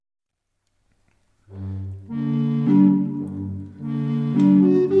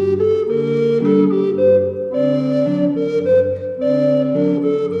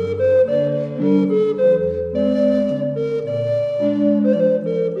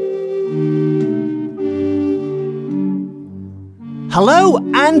Hello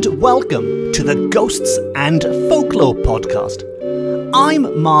and welcome to the Ghosts and Folklore podcast.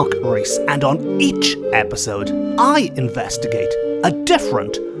 I'm Mark Rees, and on each episode I investigate a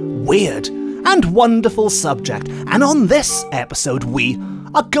different, weird and wonderful subject, and on this episode we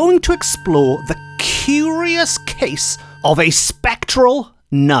are going to explore the curious case of a spectral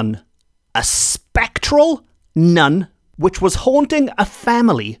nun. A spectral nun which was haunting a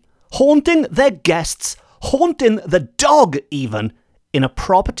family, haunting their guests, haunting the dog even, in a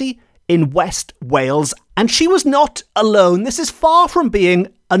property in West Wales. And she was not alone. This is far from being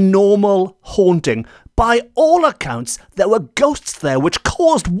a normal haunting. By all accounts, there were ghosts there which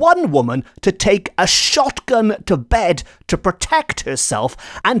caused one woman to take a shotgun to bed to protect herself.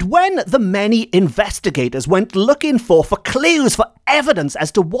 And when the many investigators went looking for clues, for evidence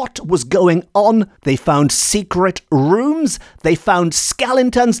as to what was going on, they found secret rooms, they found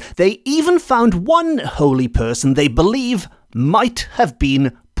skeletons, they even found one holy person they believe might have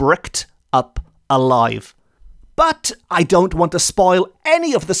been bricked up alive. But I don't want to spoil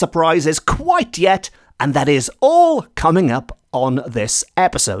any of the surprises quite yet, and that is all coming up on this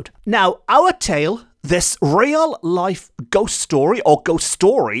episode. Now, our tale, this real-life ghost story, or ghost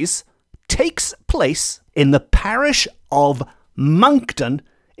stories, takes place in the parish of Monkton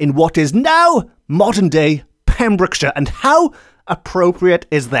in what is now modern-day Pembrokeshire. And how appropriate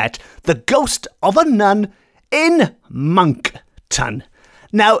is that? The ghost of a nun in Monkton.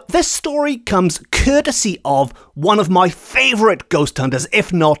 Now, this story comes courtesy of one of my favourite ghost hunters,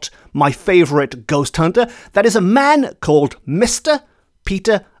 if not my favourite ghost hunter. That is a man called Mr.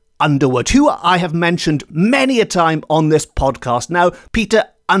 Peter Underwood, who I have mentioned many a time on this podcast. Now, Peter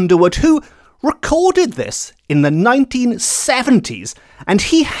Underwood, who recorded this in the 1970s, and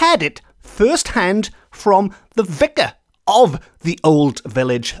he had it firsthand from the vicar of the old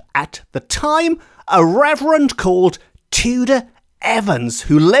village at the time, a reverend called Tudor Evans,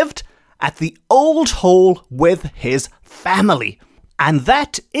 who lived at the Old Hall with his family. And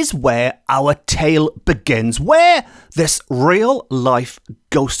that is where our tale begins, where this real-life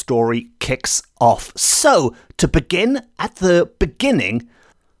ghost story kicks off. So, to begin at the beginning,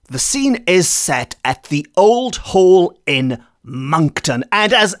 the scene is set at the Old Hall in Monkton.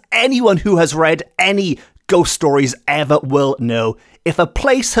 And as anyone who has read any ghost stories ever will know, if a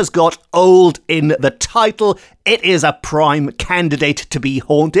place has got old in the title, it is a prime candidate to be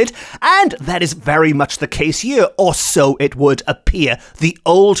haunted, and that is very much the case here, or so it would appear. The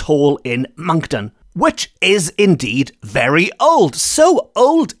Old Hall in Monkton, which is indeed very old. So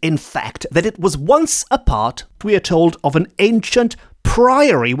old, in fact, that it was once a part, we are told, of an ancient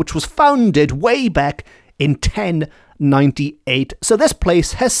priory which was founded way back in 1098. So this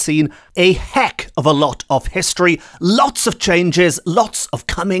place has seen a heck of a lot of history, lots of changes, lots of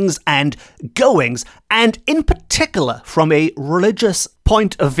comings and goings, and in particular from a religious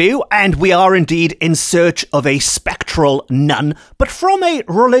point of view, and we are indeed in search of a spectral nun, but from a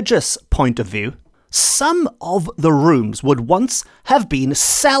religious point of view, some of the rooms would once have been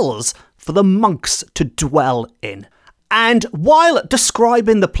cells for the monks to dwell in. And while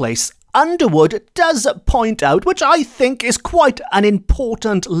describing the place, Underwood does point out, which I think is quite an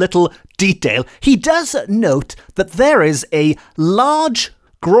important little detail, he does note that there is a large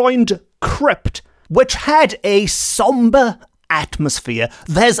groined crypt which had a sombre atmosphere.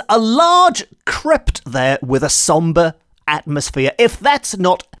 There's a large crypt there with a sombre atmosphere. If that's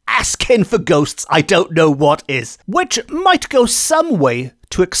not asking for ghosts, I don't know what is. Which might go some way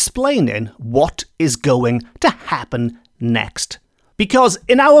to explaining what is going to happen next. Because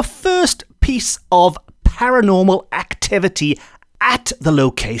in our first piece of paranormal activity at the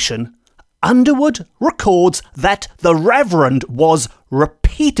location, Underwood records that the Reverend was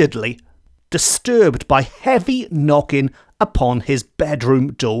repeatedly disturbed by heavy knocking upon his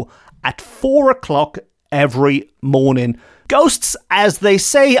bedroom door at 4 o'clock every morning. Ghosts, as they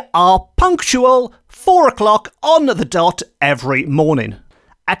say, are punctual, 4 o'clock on the dot every morning.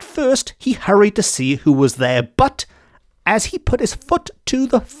 At first, he hurried to see who was there, but as he put his foot to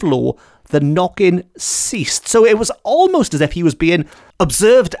the floor, the knocking ceased. So it was almost as if he was being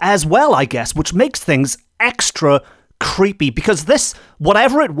observed as well, I guess, which makes things extra creepy, because this,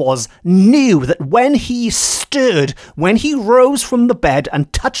 whatever it was, knew that when he stirred, when he rose from the bed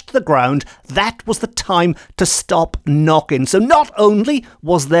and touched the ground, that was the time to stop knocking. So not only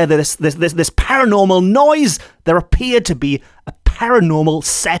was there this paranormal noise, there appeared to be a paranormal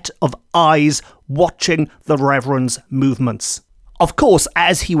set of eyes watching the Reverend's movements. Of course,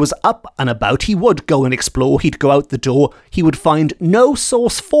 as he was up and about, he would go and explore, he'd go out the door, he would find no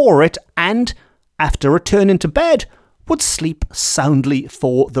source for it, and after returning to bed, would sleep soundly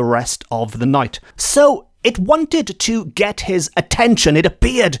for the rest of the night. So It wanted to get his attention. It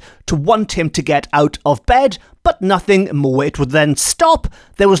appeared to want him to get out of bed, but nothing more. It would then stop.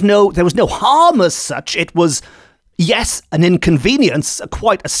 There was no harm as such. It was, yes, an inconvenience,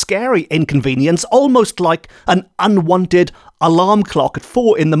 quite a scary inconvenience, almost like an unwanted alarm clock at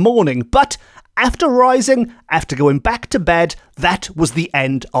 4 a.m. But after rising, after going back to bed, that was the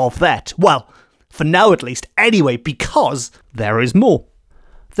end of that. Well, for now at least, anyway, because there is more.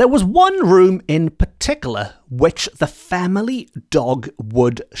 There was one room in particular which the family dog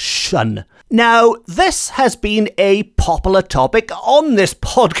would shun. Now, this has been a popular topic on this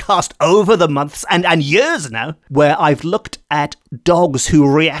podcast over the months and years now, where I've looked at dogs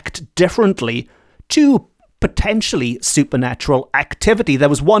who react differently to potentially supernatural activity. There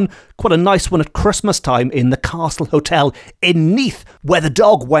was one, quite a nice one at Christmas time in the Castle Hotel in Neath, where the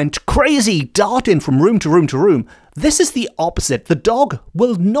dog went crazy, darting from room to room to room. This is the opposite. The dog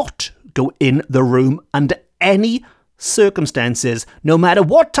will not go in the room under any circumstances, no matter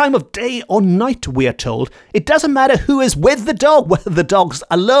what time of day or night, we are told. It doesn't matter who is with the dog, whether the dog's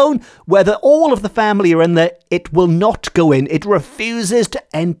alone, whether all of the family are in there, it will not go in. It refuses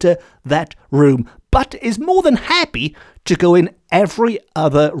to enter that room, but is more than happy to go in every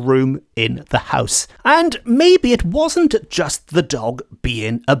other room in the house. And maybe it wasn't just the dog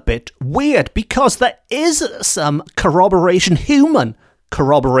being a bit weird, because there is some corroboration, human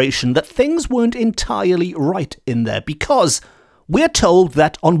corroboration, that things weren't entirely right in there, because we're told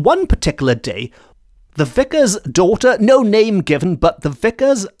that on one particular day, the vicar's daughter, no name given, but the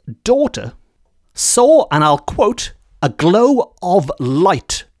vicar's daughter saw, and I'll quote, a glow of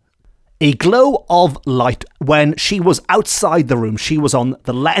light when she was outside the room. She was on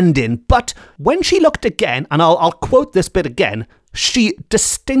the landing, but when she looked again, and I'll quote this bit again, she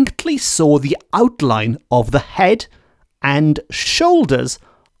distinctly saw the outline of the head and shoulders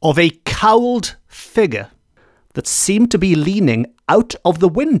of a cowled figure that seemed to be leaning out of the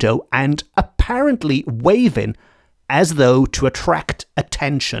window and apparently waving as though to attract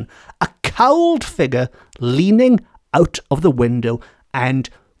attention. A cowled figure leaning out of the window and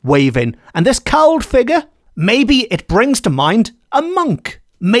waving. And this cowled figure, maybe it brings to mind a monk.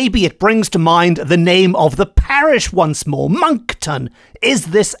 Maybe it brings to mind the name of the parish once more, Monkton. Is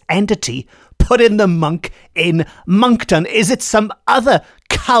this entity putting the monk in Monkton? Is it some other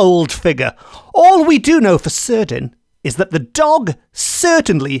cowled figure? All we do know for certain is that the dog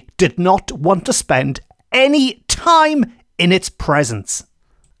certainly did not want to spend any time in its presence.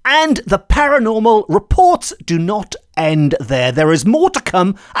 And the paranormal reports do not end there. There is more to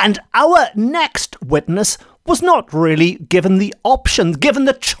come, and our next witness was not really given the option, given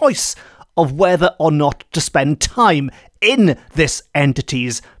the choice of whether or not to spend time in this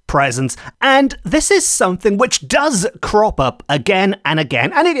entity's presence. And this is something which does crop up again and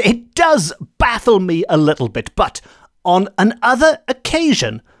again, and it does baffle me a little bit. But on another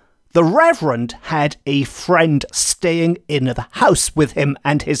occasion, the Reverend had a friend staying in the house with him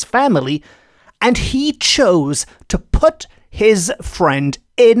and his family, and he chose to put his friend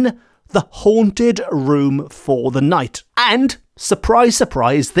in the haunted room for the night. And, surprise,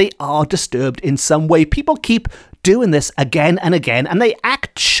 surprise, they are disturbed in some way. People keep doing this again and again, and they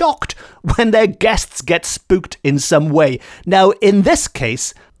act shocked when their guests get spooked in some way. Now, in this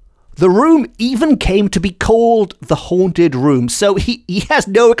case, the room even came to be called the Haunted Room, so he has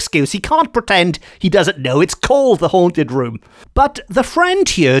no excuse. He can't pretend he doesn't know. It's called the Haunted Room. But the friend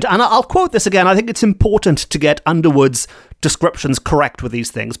heard, and I'll quote this again, I think it's important to get Underwood's descriptions correct with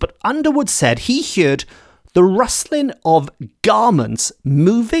these things, but Underwood said he heard the rustling of garments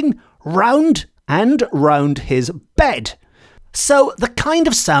moving round and round his bed. So the kind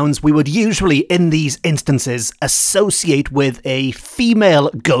of sounds we would usually in these instances associate with a female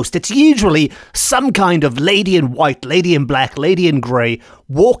ghost. It's usually some kind of lady in white, lady in black, lady in grey,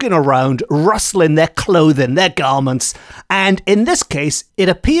 walking around, rustling their clothing, their garments. And in this case, it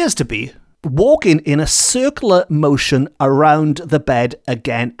appears to be walking in a circular motion around the bed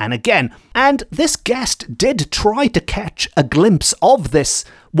again and again. And this guest did try to catch a glimpse of this,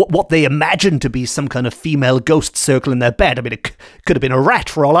 what they imagined to be some kind of female ghost circle in their bed. I mean, it could have been a rat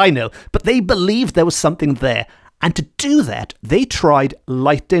for all I know, but they believed there was something there. And to do that, they tried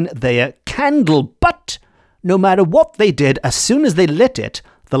lighting their candle, but no matter what they did, as soon as they lit it,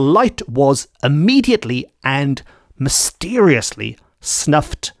 the light was immediately and mysteriously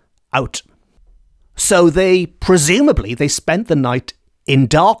snuffed out. So they spent the night in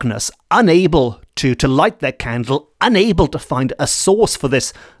darkness, unable to light their candle, unable to find a source for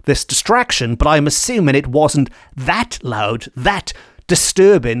this distraction, but I'm assuming it wasn't that loud, that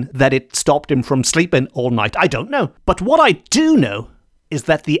disturbing, that it stopped him from sleeping all night. I don't know. But what I do know is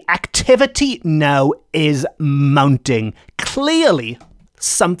that the activity now is mounting. Clearly,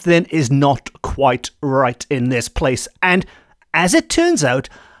 something is not quite right in this place. And as it turns out,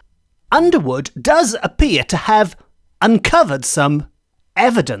 Underwood does appear to have uncovered some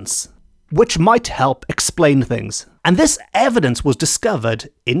evidence which might help explain things. And this evidence was discovered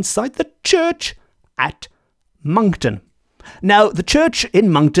inside the church at Monkton. Now, the church in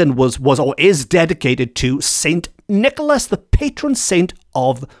Monkton was or is dedicated to St. Nicholas, the patron saint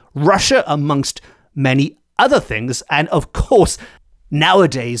of Russia, amongst many other things. And of course,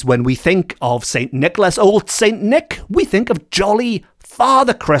 nowadays, when we think of St. Nicholas, old St. Nick, we think of jolly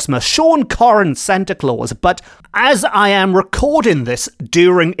Father Christmas, Sean Corrin, Santa Claus. But as I am recording this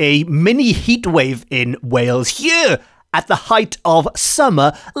during a mini heatwave in Wales here at the height of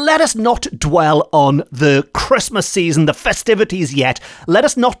summer, let us not dwell on the Christmas season, the festivities yet. Let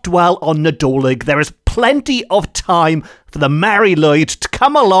us not dwell on Nadolig. There is plenty of time for the Mary Lloyd to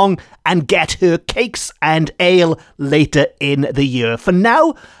come along and get her cakes and ale later in the year. For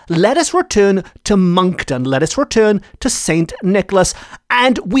now, let us return to Monkton. Let us return to St. Nicholas.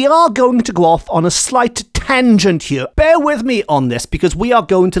 And we are going to go off on a slight tangent here. Bear with me on this, because we are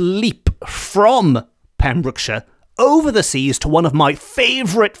going to leap from Pembrokeshire over the seas to one of my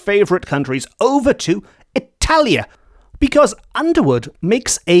favourite countries, over to Italia, because Underwood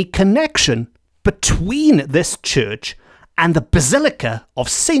makes a connection between this church and the Basilica of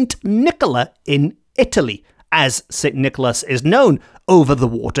St. Nicola in Italy, as St. Nicholas is known over the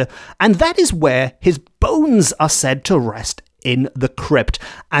water, and that is where his bones are said to rest in the crypt.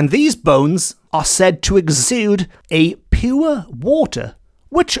 And these bones are said to exude a pure water,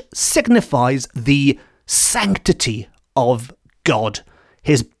 which signifies the sanctity of God.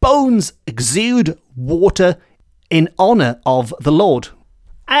 His bones exude water in honour of the Lord.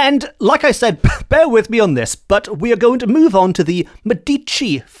 And like I said, bear with me on this, but we are going to move on to the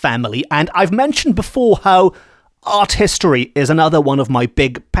Medici family. And I've mentioned before how art history is another one of my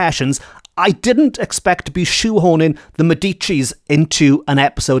big passions. I didn't expect to be shoehorning the Medicis into an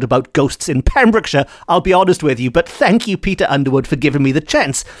episode about ghosts in Pembrokeshire, I'll be honest with you, but thank you, Peter Underwood, for giving me the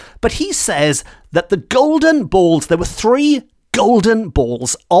chance. But he says that the golden balls, there were 3 golden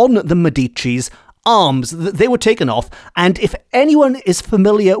balls on the Medici's arms. They were taken off, and if anyone is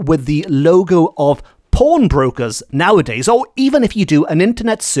familiar with the logo of pawnbrokers nowadays, or even if you do an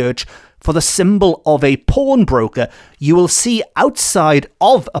internet search for the symbol of a pawnbroker, you will see outside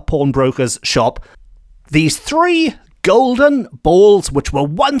of a pawnbroker's shop these 3 golden balls, which were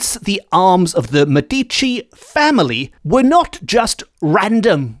once the arms of the Medici family, were not just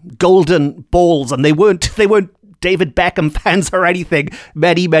random golden balls, and they weren't David Beckham fans or anything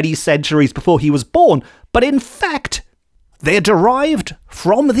many centuries before he was born, but in fact, they are derived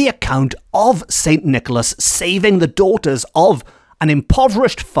from the account of St. Nicholas saving the daughters of an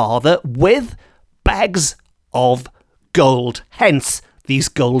impoverished father with bags of gold, hence these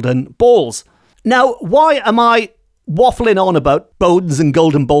golden balls. Now, why am I waffling on about bones and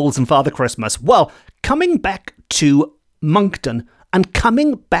golden balls and Father Christmas? Well, coming back to Monkton and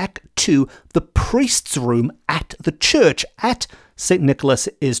coming back to the priest's room at the church, at St.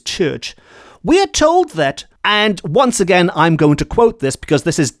 Nicholas's church, we are told that, and once again I'm going to quote this because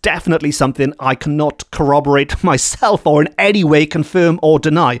this is definitely something I cannot corroborate myself or in any way confirm or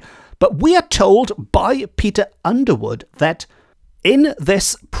deny, but we are told by Peter Underwood that in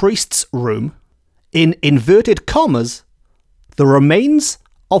this priest's room, in inverted commas, the remains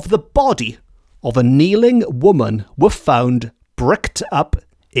of the body of a kneeling woman were found bricked up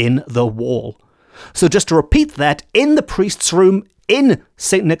in the wall. So just to repeat that, in the priest's room in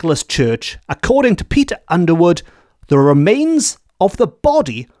St. Nicholas Church, according to Peter Underwood, the remains of the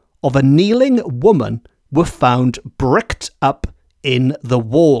body of a kneeling woman were found bricked up in the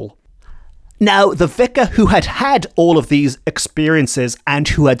wall. Now, the vicar who had had all of these experiences and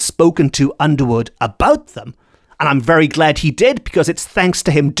who had spoken to Underwood about them, and I'm very glad he did because it's thanks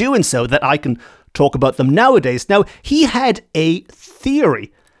to him doing so that I can talk about them nowadays. Now, he had a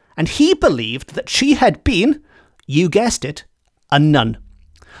theory, and he believed that she had been, you guessed it, a nun.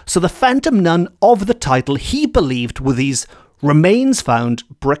 So the phantom nun of the title, he believed, were these remains found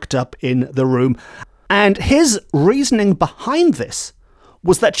bricked up in the room. And his reasoning behind this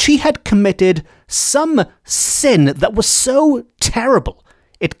was that she had committed some sin that was so terrible,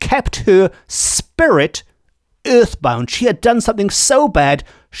 it kept her spirit earthbound. She had done something so bad,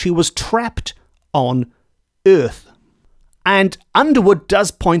 she was trapped on earth. And Underwood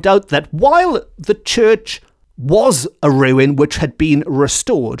does point out that while the church was a ruin which had been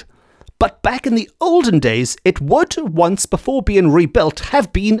restored, but back in the olden days, it would, once before being rebuilt,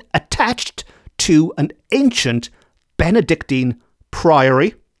 have been attached to an ancient Benedictine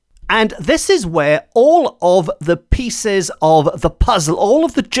Priory. And this is where all of the pieces of the puzzle, all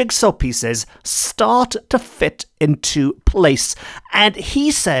of the jigsaw pieces, start to fit into place. And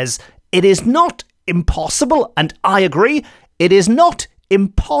he says it is not impossible, and I agree, it is not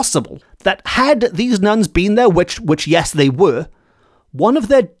impossible, that had these nuns been there, which yes they were, one of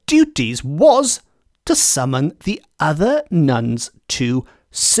their duties was to summon the other nuns to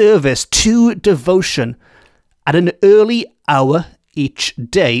service, to devotion, at an early hour each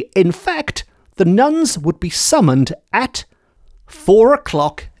day. In fact, the nuns would be summoned at 4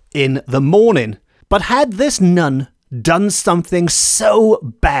 o'clock in the morning. But had this nun done something so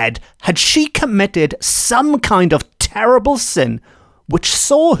bad, had she committed some kind of terrible sin which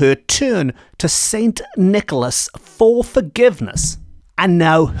saw her turn to Saint Nicholas for forgiveness, and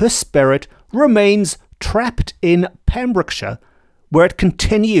now her spirit remains trapped in Pembrokeshire, where it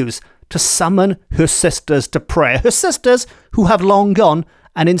continues to summon her sisters to prayer, her sisters who have long gone,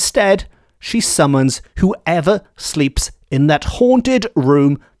 and instead she summons whoever sleeps in that haunted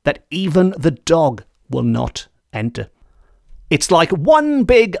room that even the dog will not enter. It's like one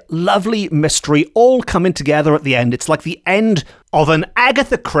big, lovely mystery all coming together at the end. It's like the end of an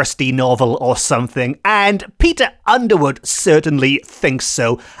Agatha Christie novel or something, and Peter Underwood certainly thinks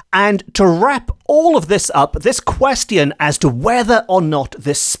so. And to wrap all of this up, this question as to whether or not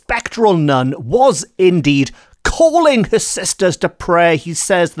this spectral nun was indeed calling her sisters to prayer, he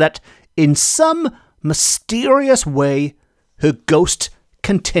says that in some mysterious way, her ghost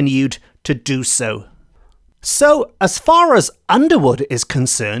continued to do so. So, as far as Underwood is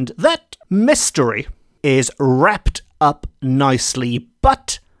concerned, that mystery is wrapped up nicely,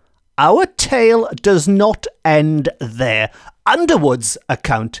 but our tale does not end there. Underwood's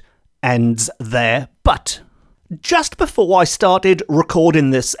account ends there, but just before I started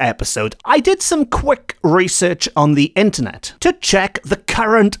recording this episode, I did some quick research on the internet to check the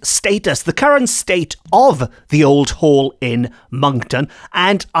current status, the current state of the Old Hall in Monkton,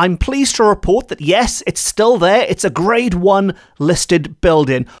 and I'm pleased to report that yes, it's still there. It's a Grade 1 listed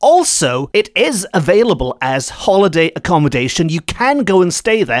building. Also, it is available as holiday accommodation. You can go and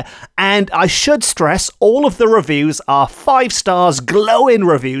stay there, and I should stress all of the reviews are 5 stars, glowing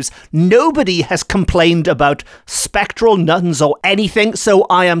reviews. Nobody has complained about spectral nuns or anything, so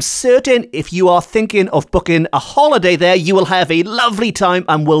I am certain if you are thinking of booking a holiday there, you will have a lovely time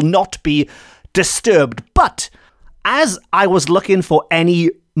and will not be disturbed. But as I was looking for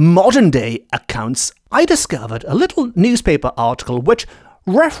any modern day accounts, I discovered a little newspaper article which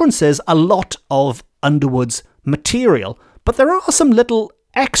references a lot of Underwood's material, but there are some little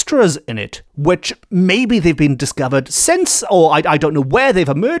extras in it which maybe they've been discovered since, or I don't know where they've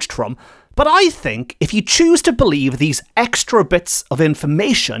emerged from. But I think if you choose to believe these extra bits of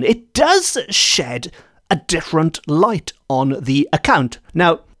information, it does shed a different light on the account.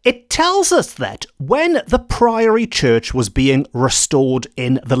 Now, it tells us that when the Priory Church was being restored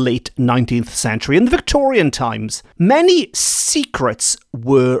in the late 19th century, in the Victorian times, many secrets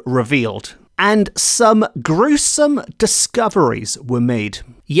were revealed, and some gruesome discoveries were made.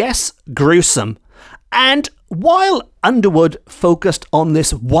 Yes, gruesome. And while Underwood focused on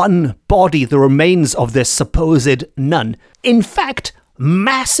this one body, the remains of this supposed nun, in fact,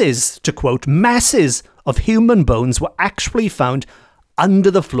 masses, to quote, masses of human bones were actually found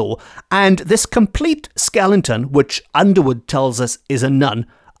under the floor, and this complete skeleton, which Underwood tells us is a nun,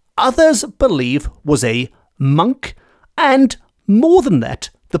 others believe was a monk, and more than that,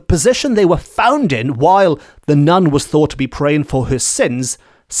 the position they were found in while the nun was thought to be praying for her sins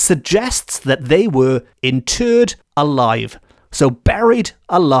suggests that they were interred alive. So buried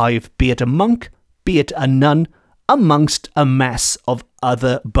alive, be it a monk, be it a nun, amongst a mass of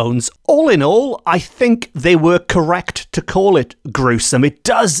other bones. All in all, I think they were correct to call it gruesome. It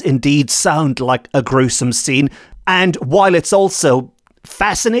does indeed sound like a gruesome scene, and while it's also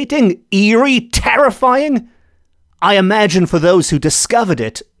fascinating, eerie, terrifying, I imagine for those who discovered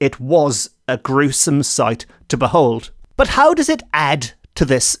it, it was a gruesome sight to behold. But how does it add to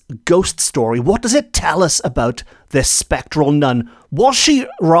this ghost story? What does it tell us about this spectral nun? Was she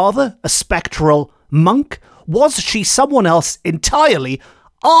rather a spectral monk? Was she someone else entirely?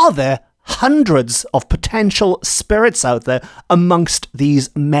 Are there hundreds of potential spirits out there amongst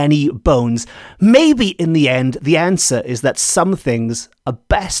these many bones? Maybe in the end, the answer is that some things are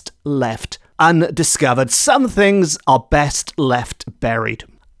best left undiscovered. Some things are best left buried.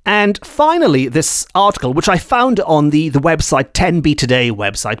 And finally, this article, which I found on the website 10B Today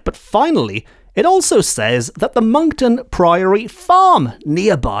website, but finally, it also says that the Monkton Priory farm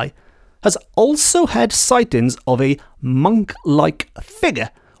nearby has also had sightings of a monk-like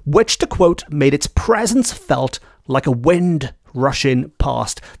figure, which, to quote, made its presence felt like a wind rushing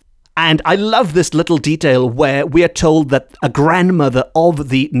past. And I love this little detail where we are told that a grandmother of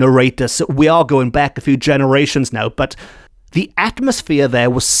the narrator, so we are going back a few generations now, but the atmosphere there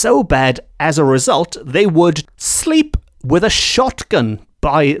was so bad as a result, they would sleep with a shotgun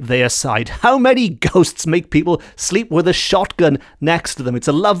by their side. How many ghosts make people sleep with a shotgun next to them? It's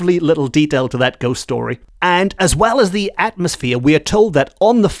a lovely little detail to that ghost story. And as well as the atmosphere, we are told that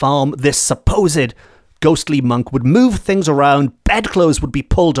on the farm, this supposed ghostly monk would move things around, bedclothes would be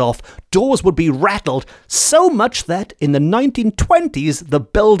pulled off, doors would be rattled, so much that in the 1920s, the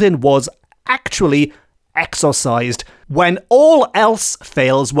building was actually exorcised. When all else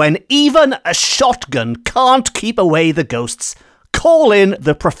fails, when even a shotgun can't keep away the ghosts, call in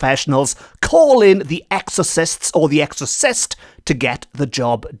the professionals, call in the exorcists or the exorcist to get the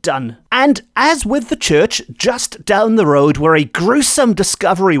job done. And as with the church just down the road where a gruesome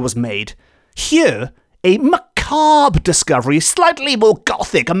discovery was made, here a macabre discovery, slightly more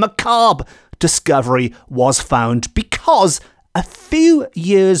gothic, a macabre discovery was found because a few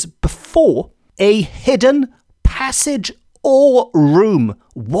years before, a hidden passage or room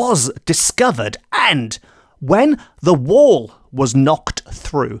was discovered, and when the wall was knocked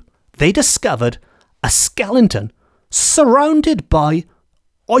through, they discovered a skeleton surrounded by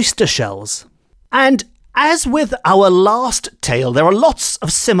oyster shells. And as with our last tale, there are lots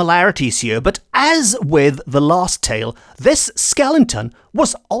of similarities here, but as with the last tale, this skeleton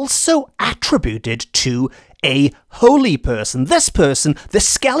was also attributed to a holy person. This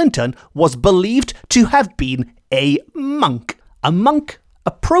skeleton, was believed to have been a monk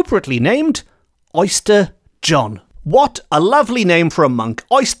appropriately named Oyster John. What a lovely name for a monk,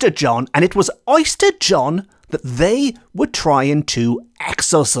 Oyster John, and it was Oyster John that they were trying to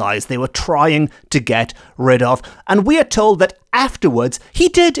exorcise, they were trying to get rid of. And we are told that afterwards, he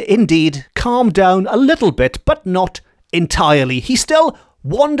did indeed calm down a little bit, but not entirely. He still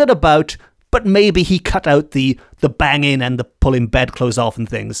wandered about, but maybe he cut out the banging and the pulling bedclothes off and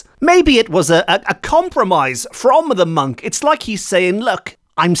things. Maybe it was a compromise from the monk. It's like he's saying, look,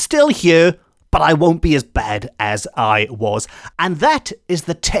 I'm still here, but I won't be as bad as I was. And that is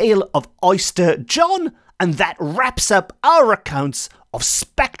the tale of Oyster John, and that wraps up our accounts of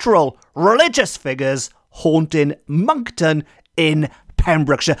spectral religious figures haunting Monkton in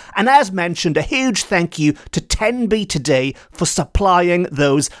Pembrokeshire. And as mentioned, a huge thank you to Tenby Today for supplying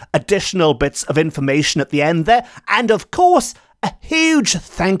those additional bits of information at the end there. And of course, a huge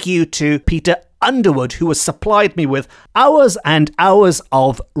thank you to Peter Underwood, who has supplied me with hours and hours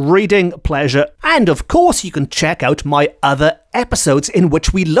of reading pleasure. And of course, you can check out my other episodes in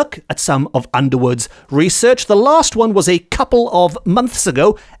which we look at some of Underwood's research. The last one was a couple of months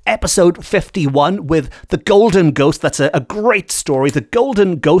ago, episode 51 with The Golden Ghost. That's a great story, The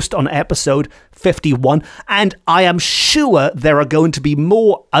Golden Ghost on episode 51. And I am sure there are going to be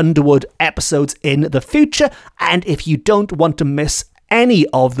more Underwood episodes in the future. And if you don't want to miss any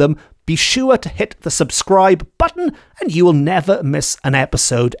of them, be sure to hit the subscribe button and you will never miss an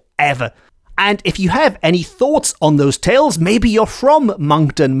episode ever. And if you have any thoughts on those tales, maybe you're from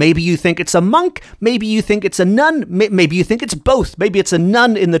Monkton, maybe you think it's a monk, maybe you think it's a nun, maybe you think it's both, maybe it's a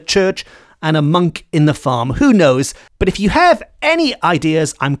nun in the church and a monk in the farm, who knows? But if you have any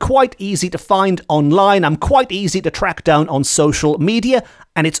ideas, I'm quite easy to find online, I'm quite easy to track down on social media,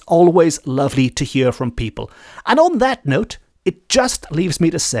 and it's always lovely to hear from people. And on that note, it just leaves me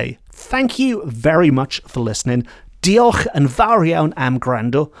to say thank you very much for listening. Diolch yn fawr iawn am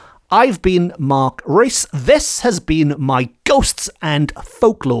gwrando. I've been Mark Rees. This has been my Ghosts and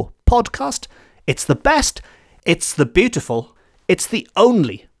Folklore podcast. It's the best, it's the beautiful, it's the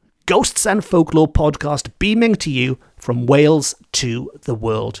only Ghosts and Folklore podcast beaming to you from Wales to the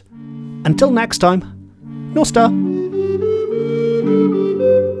world. Until next time, Nostar.